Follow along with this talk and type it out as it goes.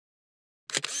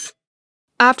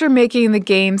After making the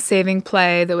game-saving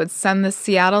play that would send the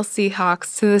Seattle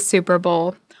Seahawks to the Super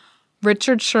Bowl,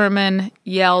 Richard Sherman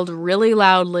yelled really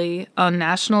loudly on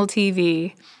national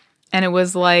TV, and it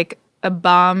was like a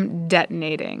bomb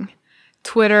detonating.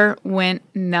 Twitter went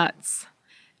nuts.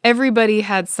 Everybody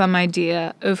had some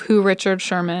idea of who Richard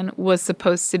Sherman was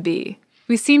supposed to be.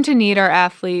 We seem to need our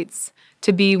athletes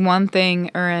to be one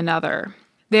thing or another.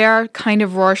 They are kind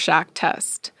of Rorschach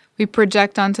test. We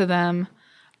project onto them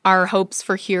our hopes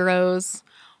for heroes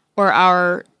or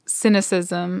our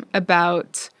cynicism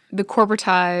about the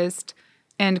corporatized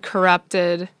and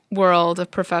corrupted world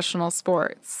of professional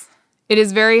sports. It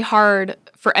is very hard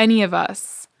for any of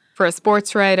us, for a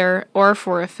sports writer or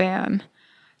for a fan,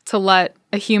 to let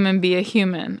a human be a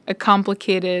human, a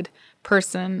complicated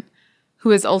person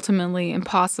who is ultimately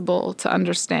impossible to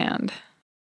understand.